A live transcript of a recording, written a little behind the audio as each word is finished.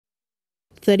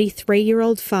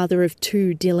33-year-old father of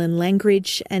two, Dylan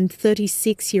Langridge, and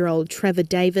 36-year-old Trevor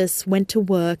Davis went to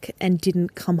work and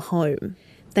didn't come home.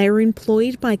 They were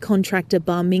employed by contractor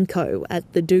Barminco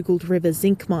at the Dugald River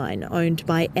zinc mine owned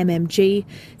by MMG,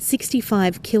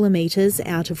 65 kilometres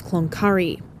out of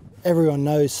Cloncurry. Everyone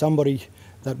knows somebody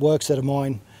that works at a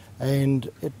mine, and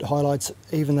it highlights,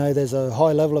 even though there's a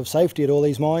high level of safety at all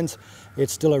these mines,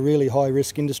 it's still a really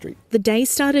high-risk industry. The day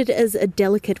started as a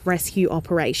delicate rescue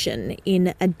operation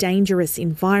in a dangerous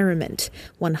environment,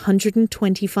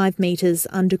 125 metres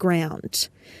underground.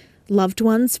 Loved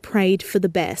ones prayed for the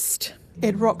best.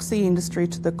 It rocks the industry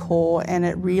to the core, and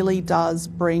it really does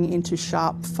bring into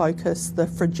sharp focus the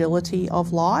fragility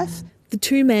of life. The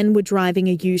two men were driving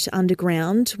a ute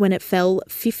underground when it fell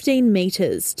 15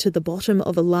 metres to the bottom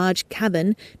of a large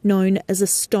cavern known as a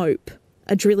stope.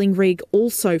 A drilling rig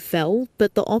also fell,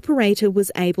 but the operator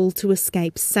was able to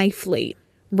escape safely.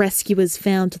 Rescuers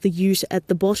found the ute at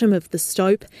the bottom of the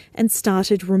stope and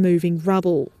started removing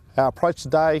rubble. Our approach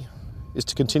today is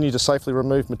to continue to safely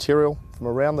remove material from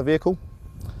around the vehicle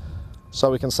so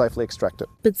we can safely extract it.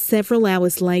 But several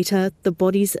hours later, the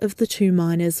bodies of the two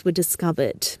miners were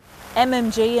discovered.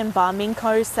 MMG and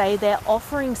Barminco say they're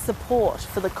offering support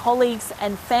for the colleagues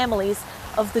and families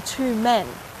of the two men.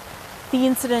 The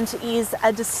incident is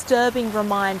a disturbing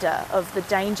reminder of the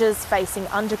dangers facing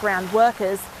underground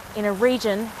workers in a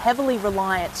region heavily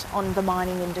reliant on the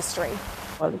mining industry.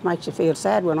 Well, it makes you feel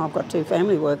sad when I've got two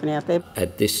family working out there.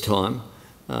 At this time,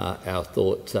 our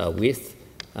thoughts are with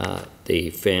the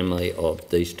family of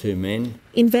these two men.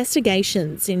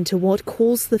 Investigations into what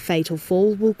caused the fatal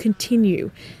fall will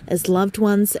continue as loved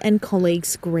ones and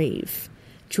colleagues grieve.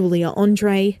 Julia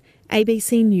Andre,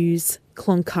 ABC News,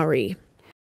 Cloncurry.